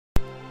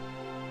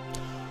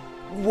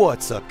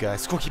What's up,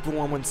 guys?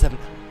 Scorekeeper117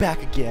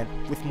 back again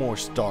with more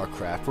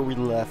Starcraft. Where we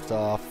left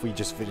off, we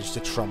just finished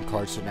the trump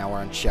card, so now we're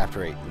on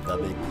Chapter 8, The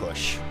Big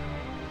Push.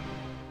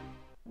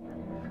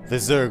 The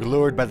Zerg,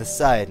 lured by the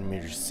side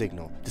emitter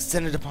signal,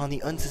 descended upon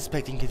the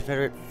unsuspecting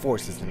Confederate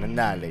forces and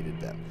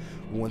annihilated them.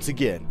 Once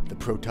again, the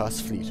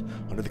Protoss fleet,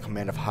 under the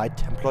command of High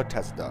Templar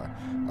Testadar,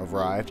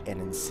 arrived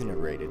and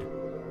incinerated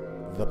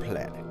the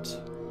planet.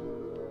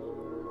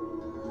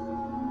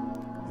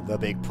 The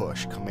Big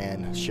Push.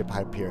 Command ship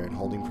Hyperion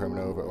holding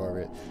permanent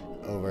orbit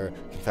over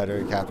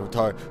Confederate capital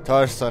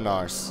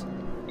Tarsanars.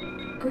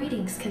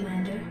 Greetings,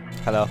 Commander.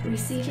 Hello.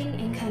 Receiving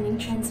incoming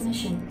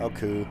transmission. Oh,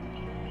 cool.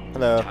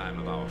 Hello. The time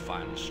of our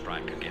final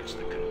strike against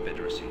the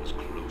Confederacy is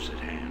close at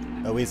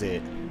hand. Oh, is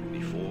it?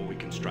 Before we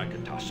can strike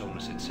at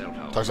Tarsonis itself,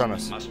 however,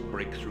 Tarsonis. we must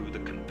break through the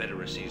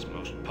Confederacy's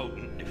most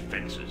potent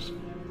defenses.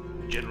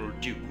 General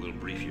Duke will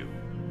brief you.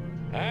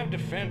 I've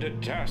defended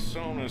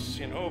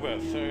Tarsonis in over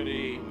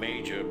 30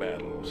 major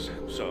battles,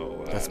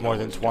 so that's more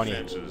than 20.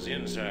 Defenses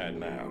inside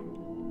now.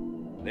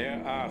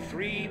 There are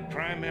 3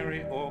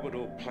 primary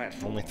orbital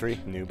platforms. Only 3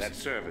 noobs that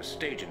serve as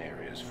staging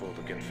areas for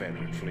the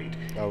Confederate fleet.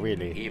 Oh,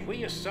 really? If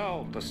we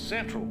assault the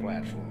central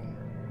platform,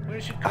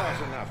 we should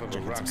cause enough of a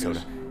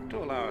ruckus to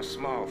allow a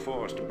small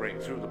force to break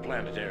through the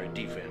planetary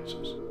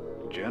defenses.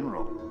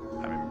 General,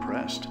 I'm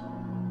impressed.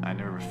 I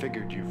never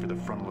figured you for the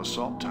frontal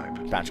assault type.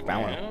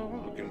 Well,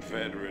 the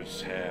Confederates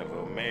have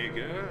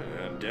Omega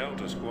and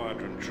Delta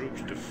Squadron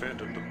troops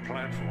defending the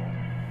platform.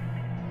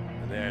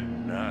 They're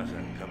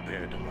nothing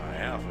compared to my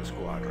Alpha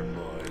Squadron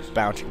boys.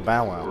 Bouncing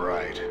bow wow.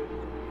 Right.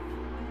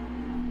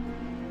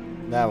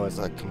 That was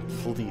a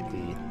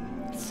completely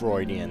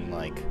Freudian,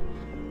 like,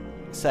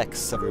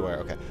 sex everywhere.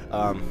 Okay.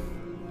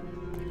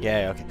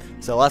 Yeah, okay.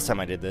 So last time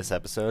I did this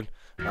episode,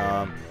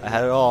 I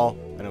had it all,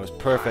 and it was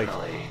perfect,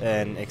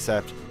 and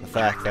except the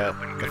fact that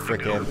the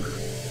frickin'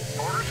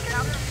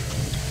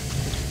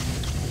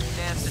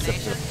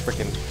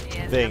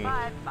 thing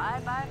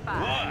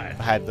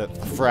had the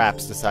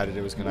Fraps decided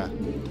it was gonna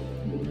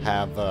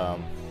have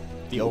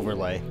the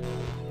overlay.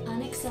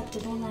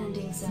 Unacceptable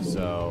landing zone.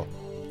 So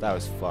that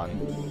was fun.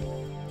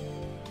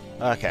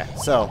 Okay,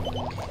 so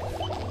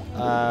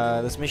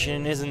this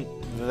mission isn't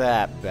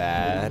that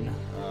bad.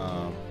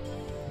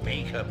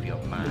 Make up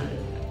your mind.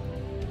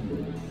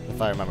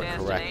 If I remember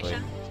correctly.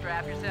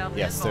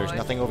 Yes, there's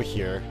nothing over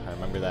here. I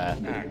remember that.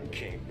 I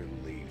can't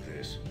believe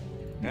this.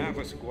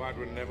 Alpha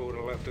Squadron never would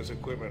have left this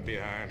equipment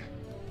behind.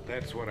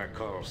 That's what I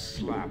call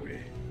sloppy.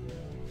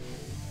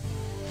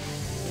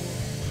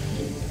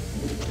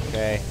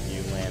 Okay,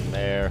 you land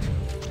there.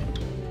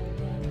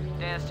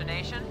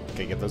 Destination?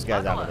 Okay, get those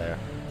guys out of there.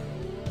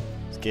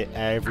 Let's get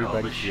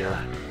everybody here.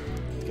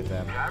 Let's get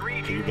them.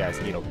 Okay, you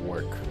guys need to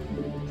work.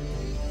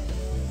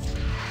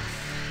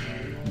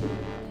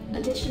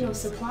 Additional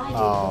supply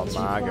Oh depots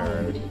my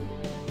required.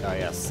 god. Oh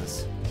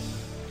yes,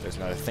 there's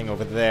another thing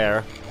over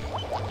there.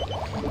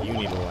 You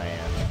need to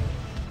land.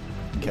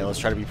 Okay, let's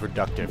try to be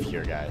productive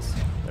here, guys.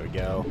 There we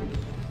go.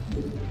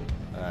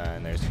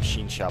 And there's a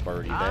machine shop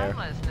already there. I'm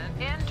listening.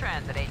 In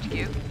transit, HQ.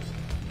 I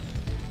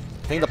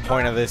think the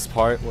point of this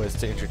part was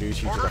to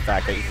introduce you to the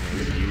fact that you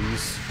can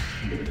reuse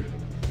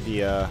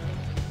the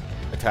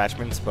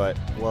attachments, but,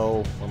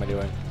 whoa, what am I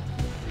doing?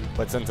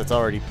 But since it's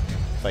already,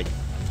 like,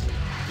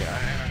 you know.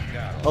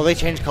 Oh, they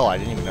changed color. I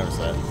didn't even notice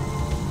that.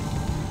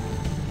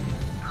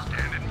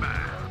 Standing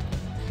by.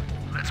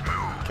 Let's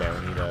move. Okay,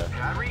 we need to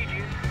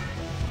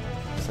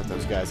set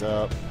those guys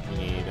up.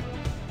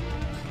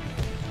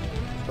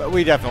 But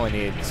we definitely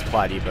need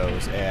supply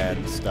depots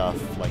and stuff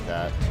like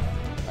that.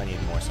 I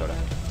need more soda.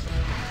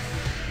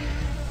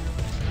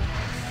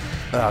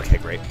 Okay,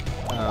 great.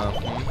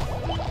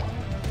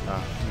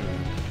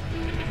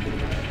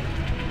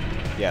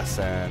 Yes,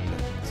 and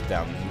it's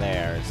down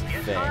there is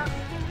the thing.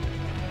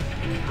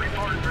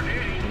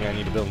 We're gonna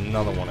need to build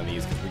another one of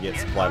these because we get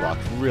supply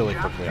blocks really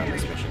quickly on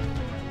this mission.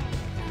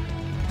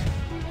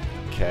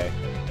 Okay.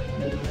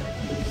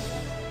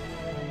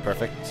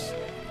 Perfect.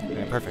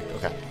 And perfect,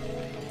 okay.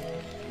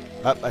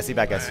 Oh, I see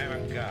bad guys.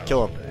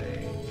 Kill him.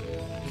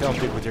 Kill him,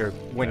 Duke, with your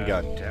wind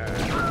gun.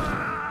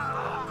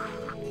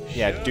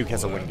 Yeah, Duke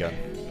has a wind gun.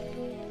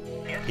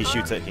 He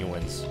shoots it and he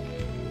wins.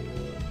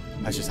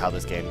 That's just how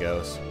this game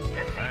goes.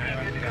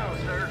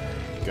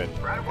 Good.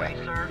 Okay.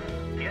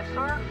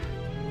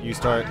 You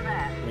start.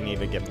 We need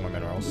to get more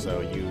minerals,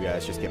 so you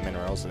guys just get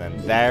minerals, and then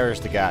there's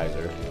the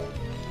geyser.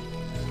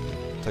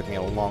 Took me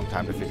a long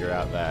time to figure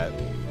out that.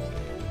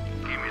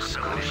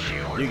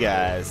 You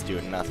guys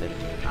doing nothing.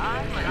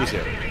 You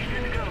two.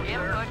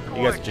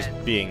 You guys are just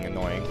being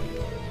annoying.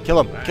 Kill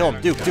him! Kill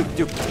him! Duke! Duke!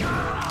 Duke!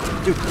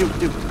 Duke! Duke! Duke!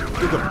 Duke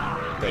him!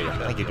 There you go.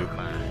 Thank you, Duke.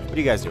 What do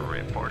you guys do?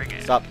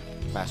 Stop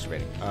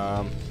masturbating.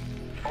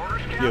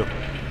 You.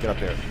 Get up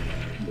here.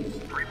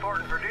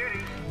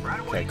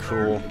 Okay,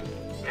 cool.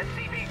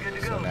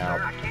 So now,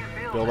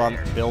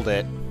 build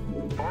it.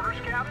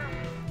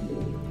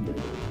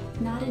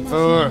 Not enough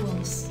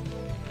minerals.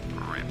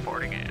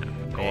 Reporting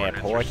in.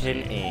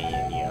 Reporting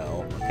in,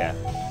 yo. Okay.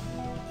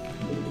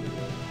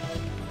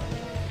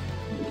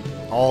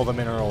 All the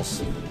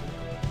minerals.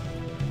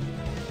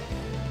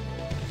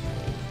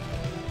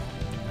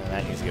 and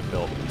that needs to get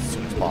built as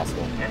soon as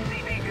possible.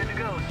 SCV good to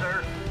go,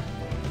 sir.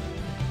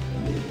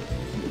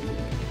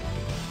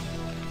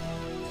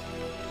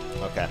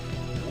 Okay.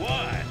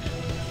 What?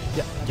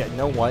 Yeah, you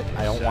know what?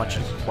 I don't want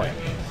you to play.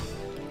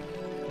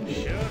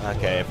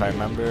 Okay, if I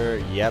remember,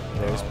 yep,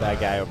 there's bad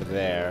guy over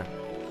there.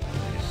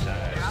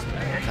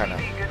 Kinda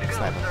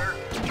snipe him.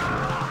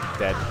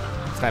 Dead.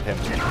 Snipe him.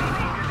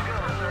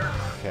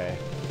 Okay.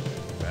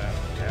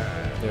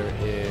 There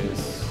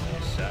is...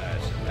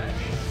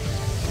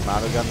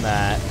 Auto gun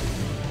that.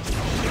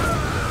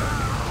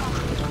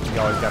 You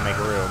always gotta make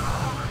room.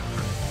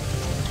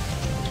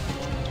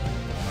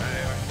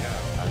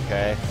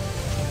 Okay.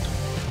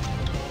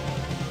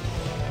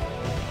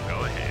 Go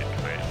ahead,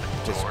 Commander.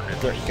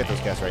 Just get those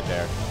guys right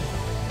there.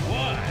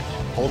 What?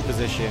 Hold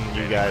position,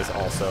 you guys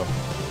also.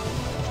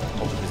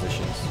 Hold the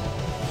positions.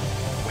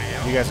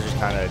 You guys are just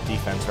kind of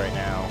defense right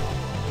now.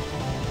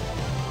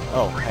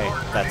 Oh, hey,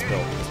 that's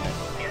built, isn't it?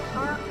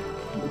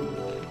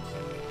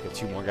 Get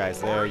 2 more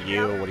guys there.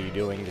 You, what are you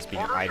doing? Just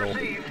being idle.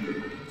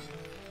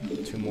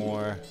 2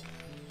 more.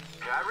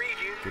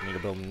 We need to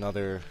build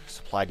another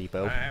supply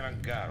depot. I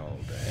haven't got all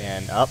day.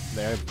 And up,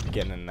 they're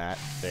getting in that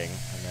thing.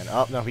 And then,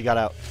 oh, no, he got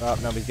out. Oh,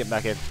 no, he's getting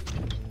back in.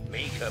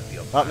 Make up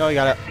your Oh, no, he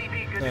got out.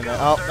 And then,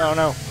 oh,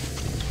 no.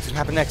 What's gonna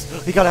happen next?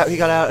 He got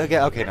out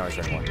again. Okay, no, he's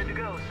running more.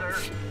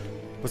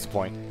 What's the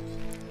point?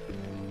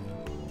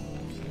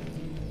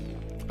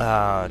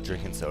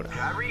 Drinking soda.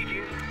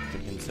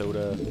 Drinking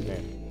soda.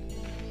 Man.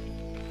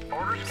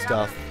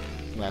 Stuff.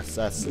 That's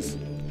this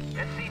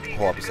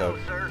whole episode.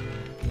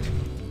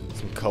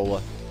 Some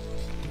cola.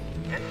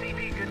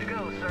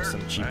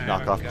 Some cheap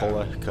knockoff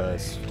cola,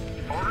 because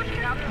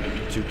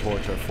too poor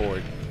to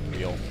afford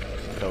real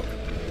Coke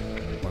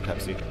or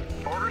Pepsi.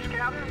 Orders,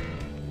 Captain.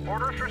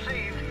 Orders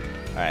received.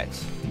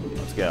 Alright,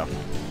 let's go.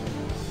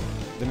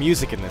 The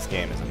music in this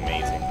game is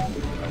amazing.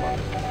 I love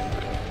it.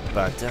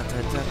 But dun,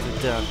 dun, dun,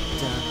 dun,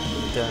 dun,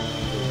 dun.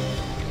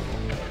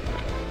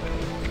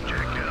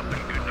 Jacked up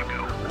and good to go.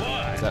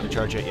 What? Is that a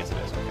charge hit? Yes, it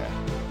is. Okay.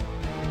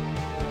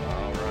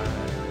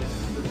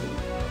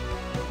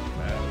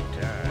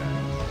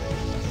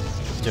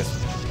 Just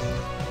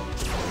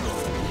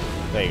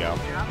there you go.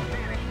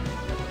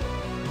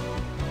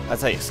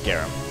 That's how you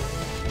scare him.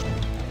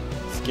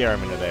 Scare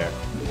him into there.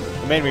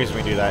 The main reason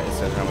we do that is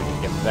so then we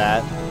can get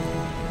that,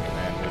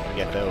 and then we can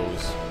get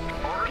those.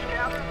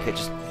 Okay,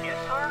 just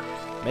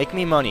make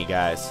me money,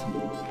 guys.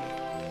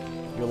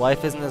 Your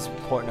life isn't as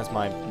important as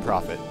my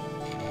profit.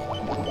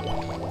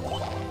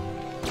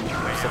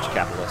 I'm such a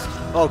capitalist.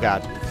 Oh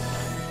god.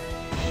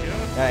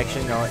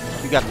 Actually, no.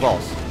 You got the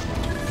balls.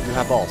 You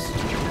have balls.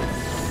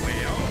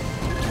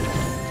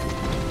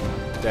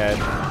 Dead.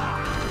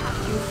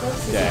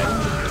 Dead.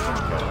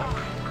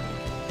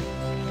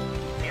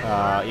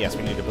 Okay. Yes,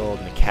 we need to build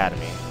an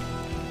academy.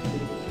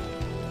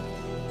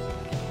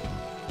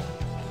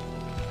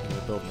 We need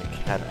to build an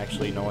academy.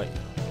 Actually, you know what?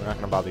 We're not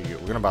gonna bother you.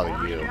 We're gonna bother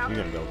you. You're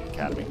gonna build an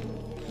academy.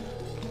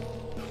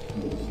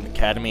 An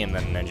academy and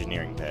then an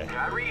engineering bay.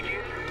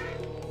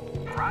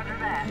 Roger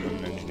that. And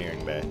an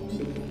engineering bay.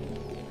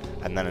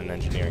 And then an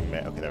engineering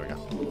bay. Okay, there we go.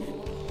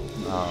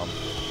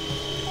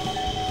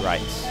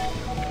 Right.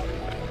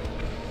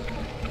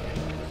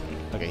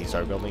 Okay, he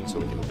started building, so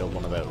we can build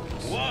one of those.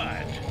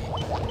 What?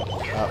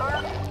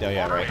 Oh,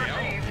 yeah, right.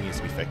 He needs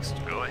to be fixed.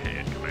 Go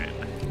ahead,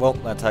 Commander. Well,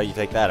 that's how you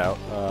take that out.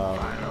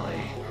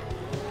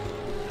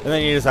 And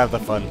then you just have the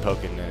fun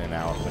poking in and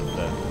out with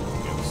the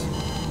nukes.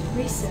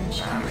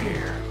 Research complete.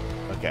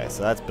 Okay,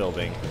 so that's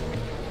building.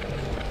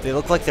 They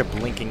look like they're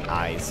blinking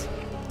eyes.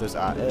 There's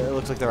it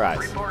looks like they're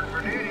eyes.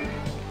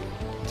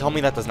 Tell me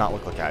that does not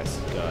look like eyes.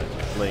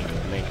 Blink.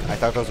 I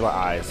thought those were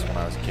eyes when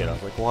I was a kid. I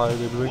was like, why are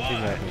they blinking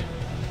at me?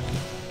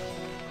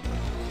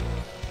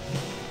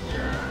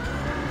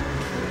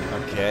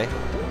 Okay.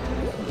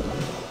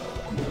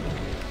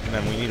 And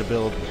then we need to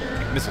build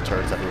missile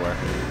turrets everywhere.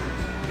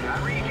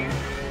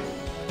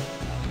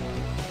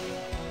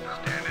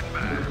 Standing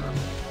by.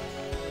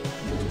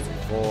 2, 3,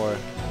 4.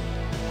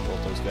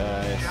 Build those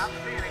guys.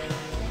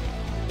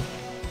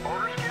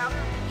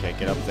 Okay,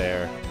 get up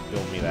there.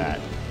 Build me that.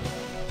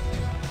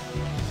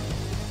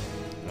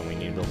 And we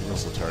need to build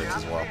missile turrets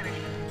as well.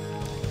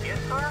 Yes,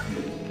 sir.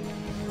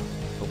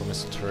 Build a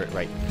missile turret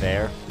right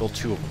there. Build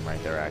 2 of them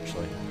right there,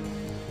 actually.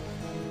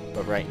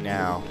 But right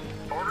now,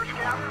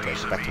 okay,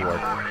 back to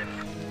work.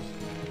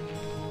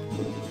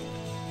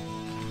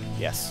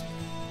 Yes.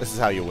 This is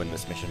how you win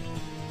this mission.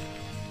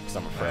 Because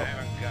I'm a pro. I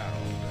haven't got all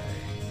day.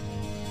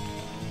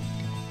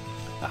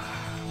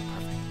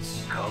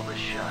 Perfect. Call the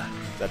shot.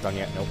 Is that done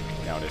yet? Nope.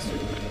 Now it is.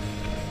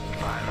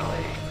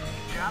 Finally.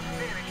 Job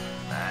finished.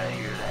 I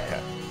hear that.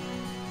 Okay.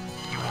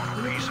 You want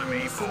a piece of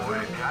me, boy?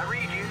 I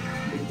read you.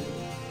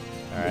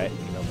 Alright,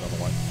 build another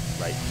one.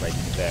 Right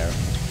there.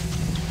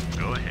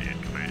 Go ahead,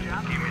 Commander.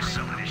 Give me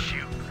some of this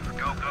shoot.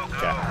 Go, go, go.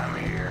 Okay. I'm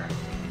here.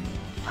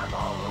 I'm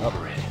all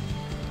over it.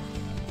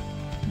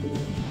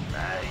 I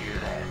hear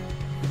that.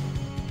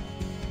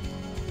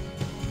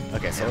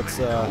 Okay, so let's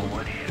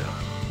What do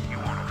you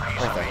want a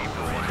piece right of there. me,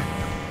 boy?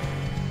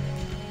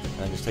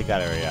 And just take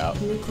that area out.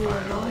 Nuclear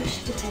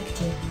launch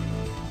detected.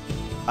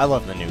 I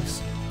love the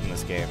nukes in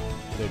this game.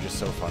 They're just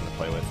so fun to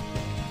play with.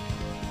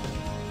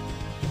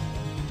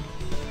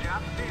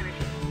 Job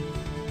finished.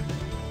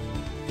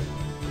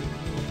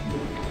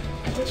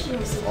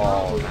 Additional supply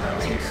Oh,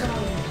 depots no.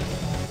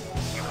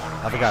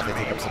 required. I forgot they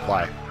take up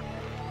supply.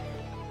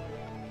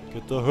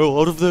 Get the hell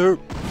out of there!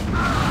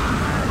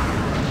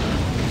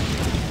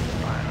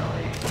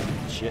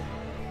 Shit.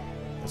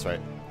 That's right.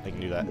 I can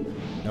do that.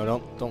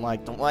 No, don't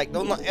like.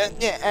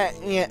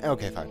 Yeah.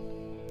 Okay, fine.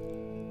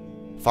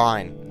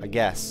 Fine, I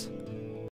guess.